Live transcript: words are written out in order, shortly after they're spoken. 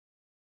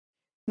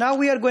Now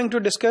we are going to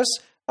discuss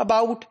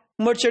about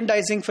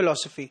merchandising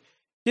philosophy.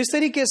 जिस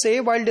तरीके से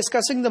while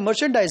discussing the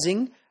merchandising,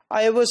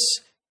 I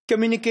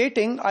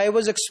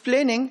was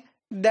explaining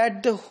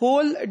that the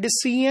whole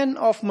decision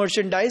of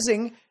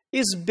merchandising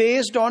is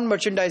based on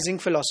merchandising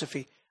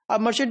philosophy.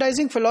 अब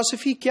merchandising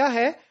philosophy क्या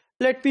है?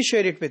 Let me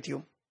share it with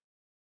you.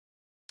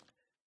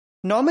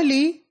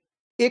 Normally,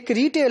 एक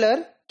retailer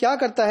क्या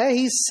करता है?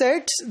 He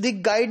sets the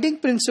guiding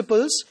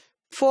principles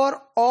for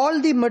all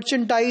the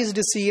merchandise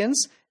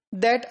decisions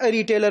that a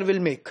retailer will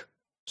make.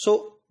 So,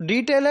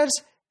 retailers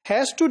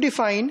has to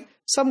define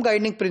some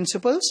guiding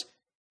principles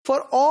for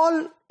all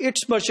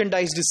its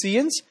merchandise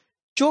decisions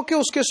जो कि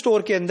उसके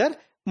store के अंदर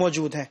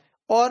मौजूद हैं.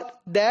 और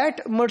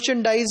that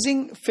merchandising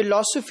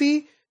philosophy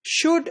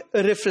should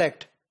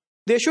reflect.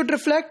 They should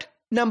reflect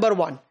number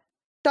 1,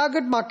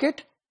 target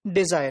market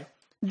desire.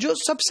 जो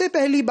सबसे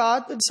पहली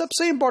बात,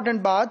 सबसे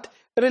इंपॉर्टेंट बात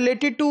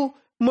related to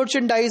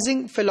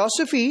merchandising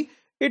philosophy,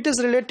 it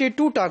is related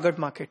to target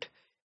market.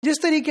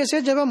 जिस तरीके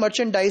से जब हम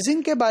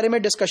मर्चेंडाइजिंग के बारे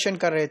में डिस्कशन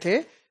कर रहे थे,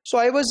 सो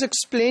आई वाज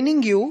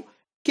एक्सप्लेनिंग यू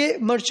कि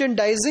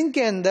मर्चेंडाइजिंग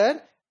के अंदर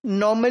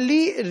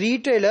normally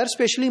retailer,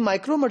 specially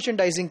micro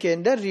merchandising के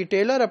अंदर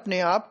रिटेलर अपने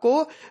आप को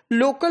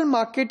लोकल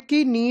मार्केट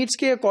की नीड्स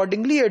के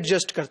अकॉर्डिंगली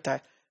एडजस्ट करता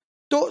है.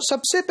 तो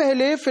सबसे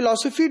पहले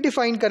फिलॉसफी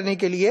डिफाइन करने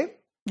के लिए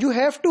you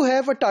have to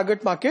have a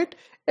target market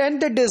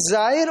and the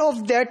desire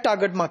of that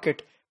target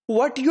market,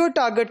 what your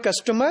target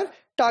customer,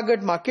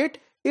 target market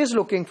is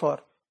looking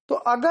for. तो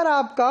अगर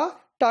आपका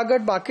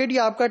टारगेट मार्केट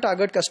या आपका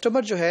टारगेट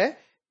कस्टमर जो है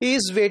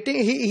is waiting,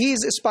 he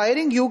is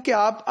aspiring you कि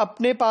आप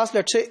अपने पास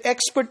लेट्स से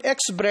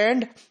एक्स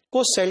ब्रांड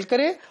को सेल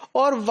करें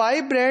और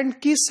वाई ब्रांड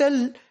की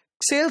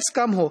सेल्स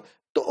कम हो,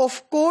 तो of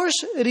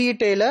course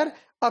retailer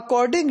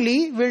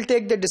accordingly will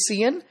take the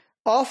decision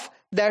of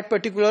that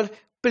particular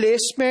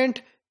placement,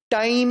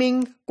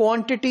 timing,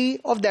 quantity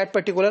of that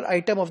particular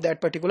item, of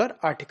that particular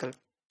article.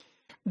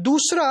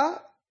 दूसरा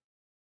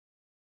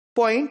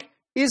point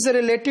is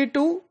related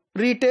to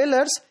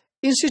retailers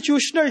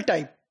institutional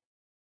type.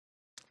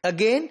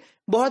 Again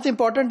बहुत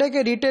important है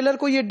कि retailer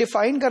को यह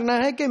define करना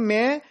है कि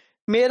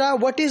मेरा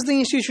what is the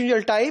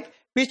institutional type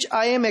which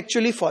I am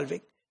actually following.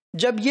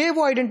 जब ये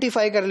वो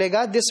आइडेंटिफाई कर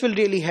लेगा, दिस विल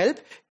रियली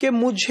हेल्प कि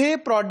मुझे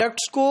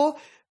प्रोडक्ट्स को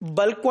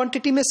बल्क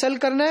क्वांटिटी में सेल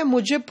करना है,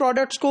 मुझे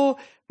प्रोडक्ट्स को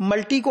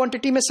मल्टी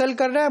क्वांटिटी में सेल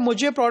करना है,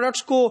 मुझे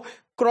प्रोडक्ट्स को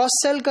क्रॉस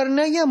सेल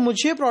करना है, या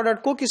मुझे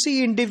प्रोडक्ट को किसी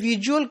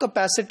इंडिविजुअल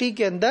कैपेसिटी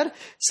के अंदर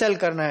सेल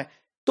करना है.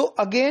 तो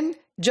अगेन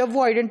जब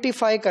वो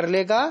आइडेंटिफाई कर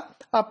लेगा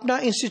अपना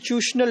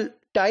इंस्टीट्यूशनल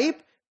टाइप,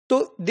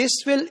 तो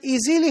this will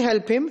easily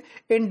help him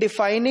in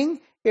defining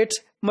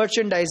it's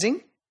merchandising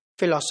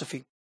philosophy.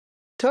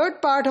 Third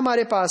part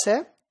हमारे पास है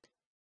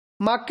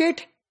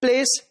market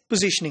place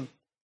positioning.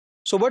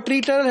 So what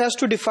retailer has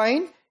to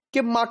define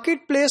कि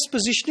मार्केट प्लेस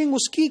पोजीशनिंग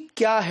उसकी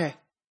क्या है,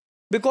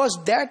 because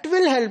that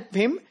will help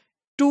him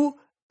to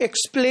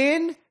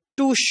explain,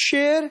 to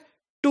share,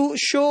 to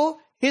show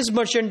his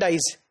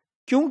merchandise.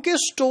 क्योंकि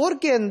store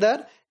के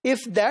अंदर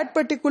if that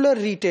particular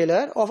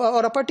retailer or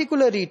a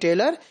particular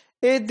retailer,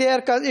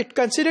 it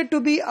considered to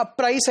be a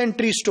price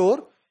entry store,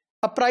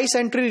 a price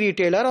entry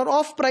retailer or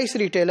off price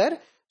retailer,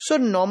 so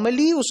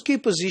normally uski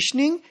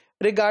positioning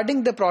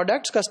regarding the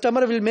products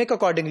customer will make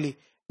accordingly.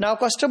 Now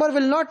customer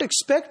will not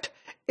expect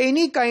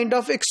any kind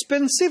of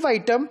expensive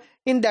item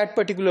in that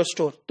particular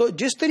store. तो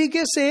जिस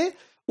तरीके से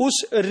उस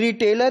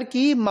retailer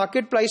की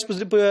market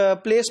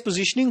place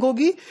positioning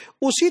होगी,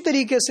 उसी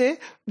तरीके से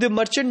the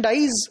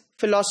merchandise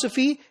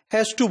philosophy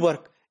has to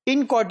work in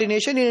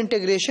coordination, in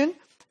integration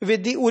with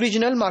the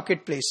original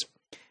marketplace.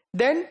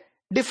 Then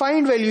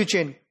defined value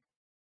chain.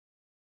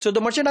 So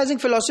the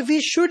merchandising philosophy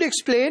should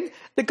explain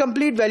the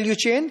complete value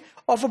chain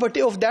of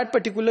that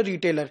particular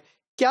retailer.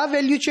 क्या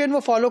value chain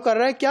वो follow कर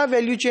रहा है, क्या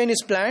value chain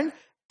is planned,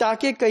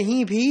 ताकि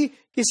कहीं भी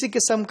किसी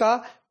किस्म का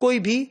कोई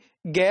भी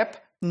गैप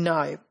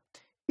ना आए.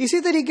 इसी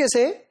तरीके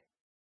से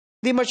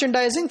the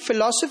merchandising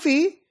philosophy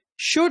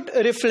should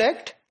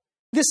reflect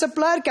the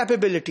supplier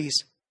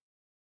capabilities.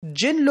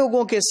 जिन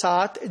लोगों के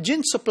साथ,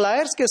 जिन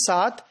सप्लायर्स के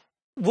साथ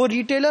वो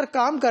रिटेलर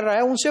काम कर रहा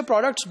है, उनसे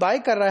प्रोडक्ट्स बाय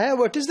कर रहा है,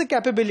 what is the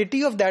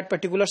capability of that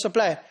particular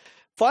supplier.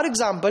 For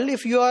example,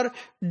 if you are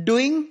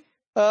doing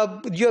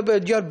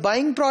you are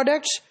buying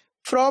products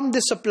from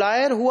the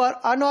supplier who are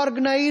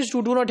unorganised,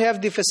 who do not have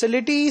the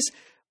facilities,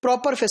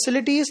 proper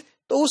facilities,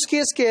 तो उस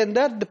case के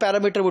अंदर the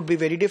parameter would be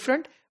very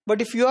different.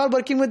 But if you are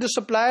working with the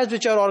suppliers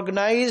which are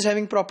organized,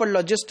 having proper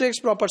logistics,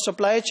 proper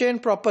supply chain,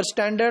 proper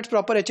standards,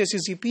 proper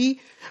HACCP,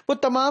 वो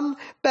तमाम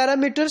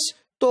parameters,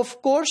 तो of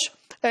course,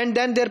 and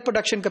then their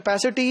production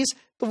capacities,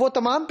 तो वो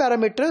तमाम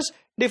parameters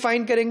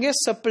define करेंगे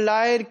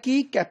supplier की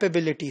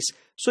capabilities.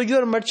 So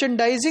your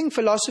merchandising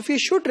philosophy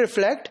should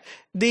reflect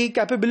the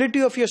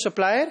capability of your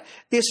supplier,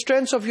 the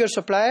strengths of your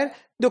supplier,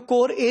 the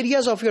core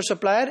areas of your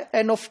supplier,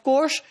 and of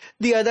course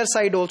the other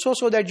side also,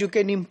 so that you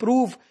can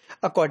improve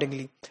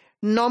accordingly.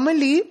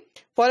 Normally,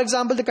 for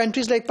example, the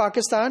countries like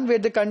Pakistan, where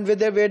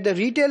the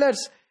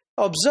retailers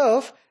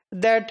observe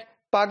that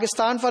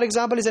Pakistan, for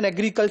example, is an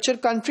agriculture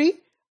country.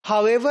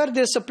 However,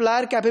 their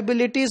supplier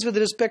capabilities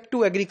with respect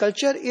to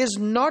agriculture is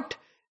not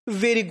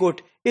very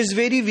good. is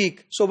very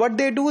weak. So what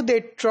they do,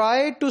 they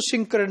try to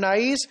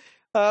synchronize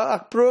a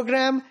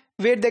program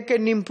where they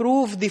can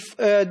improve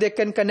they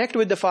can connect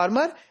with the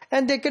farmer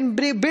and they can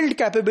build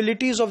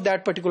capabilities of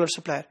that particular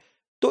supplier.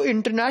 So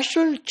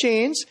international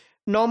chains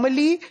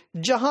normally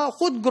जहां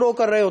खुद grow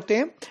कर रहे होते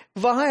हैं,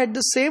 वहां at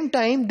the same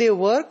time they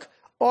work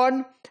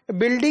on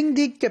building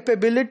the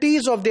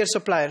capabilities of their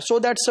supplier, so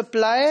that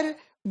supplier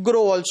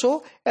grow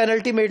also, and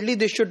ultimately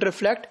this should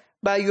reflect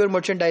by your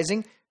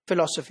merchandising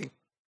philosophy.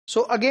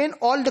 So again,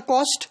 all the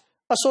cost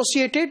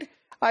associated,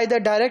 either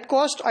direct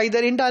cost,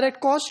 either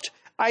indirect cost,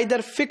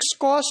 either fixed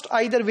cost,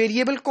 either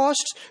variable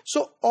costs,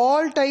 so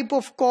all type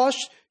of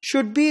costs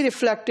should be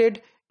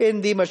reflected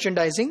in the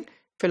merchandising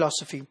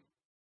philosophy.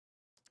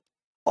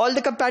 All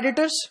the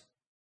competitors,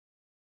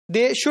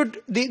 they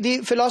should, the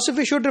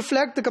philosophy should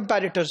reflect the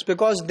competitors,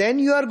 because then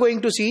you are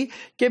going to see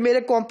कि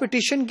मेरे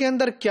competition के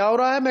अंदर क्या हो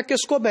रहा है, मैं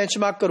किसको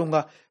benchmark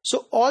करूंगा.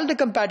 So all the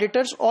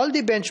competitors, all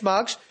the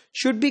benchmarks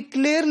should be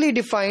clearly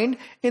defined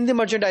in the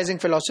merchandising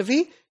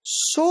philosophy,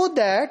 so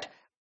that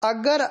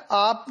अगर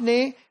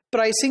आपने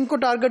प्राइसिंग को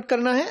टारगेट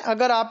करना है,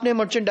 अगर आपने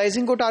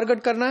मर्चेंडाइजिंग को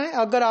टारगेट करना है,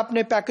 अगर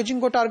आपने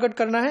पैकेजिंग को टारगेट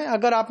करना है,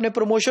 अगर आपने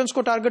प्रमोशंस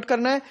को टारगेट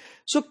करना है,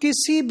 सो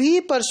किसी भी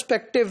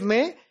पर्सपेक्टिव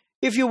में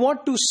if you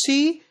want to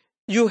see,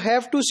 you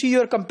have to see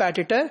your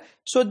competitor.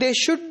 So they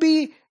should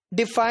be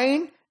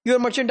defined. Your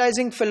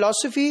merchandising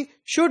philosophy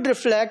should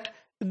reflect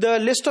the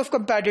list of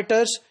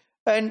competitors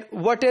and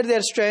what are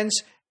their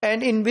strengths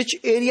and in which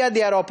area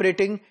they are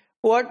operating,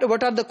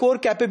 what are the core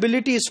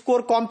capabilities,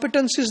 core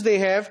competencies they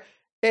have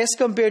as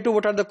compared to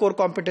what are the core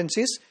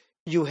competencies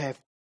you have.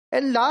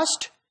 And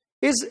last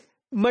is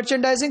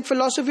merchandising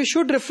philosophy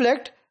should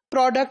reflect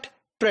product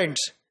trends.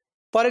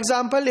 For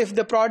example, if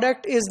the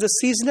product is the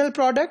seasonal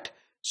product,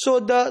 so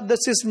the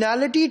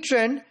seasonality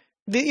trend,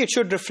 it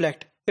should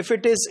reflect. If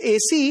it is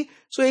AC,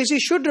 so AC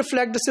should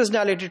reflect the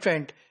seasonality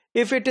trend.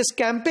 If it is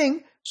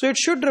camping, so it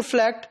should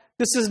reflect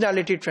the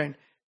seasonality trend.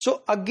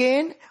 So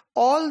again,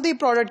 all the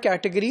product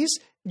categories,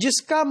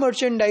 जिसका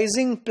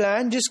merchandising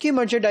plan, जिसकी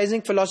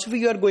merchandising philosophy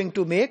you are going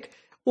to make,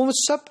 उन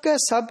सब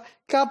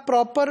का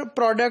proper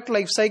product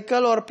life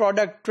cycle or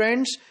product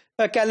trends,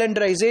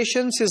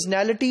 calendarization,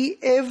 seasonality,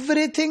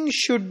 everything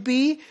should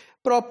be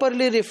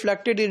properly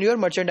reflected in your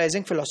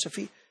merchandising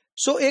philosophy.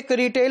 So एक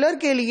retailer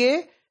के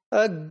लिए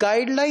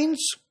guidelines,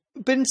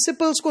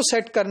 principles को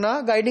set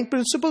करना, guiding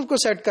principles को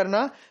set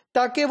करना,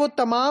 ताकि वो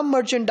तमाम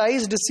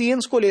merchandise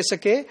decisions को ले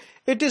सके,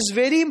 it is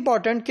very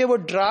important कि वो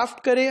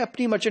draft करे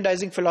अपनी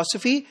merchandising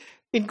philosophy,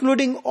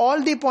 including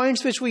all the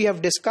points which we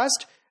have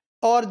discussed,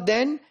 or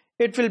then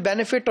it will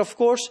benefit, of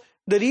course,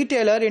 the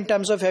retailer in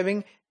terms of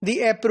having the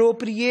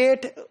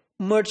appropriate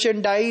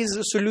merchandise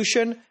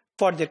solution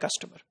for their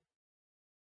customer.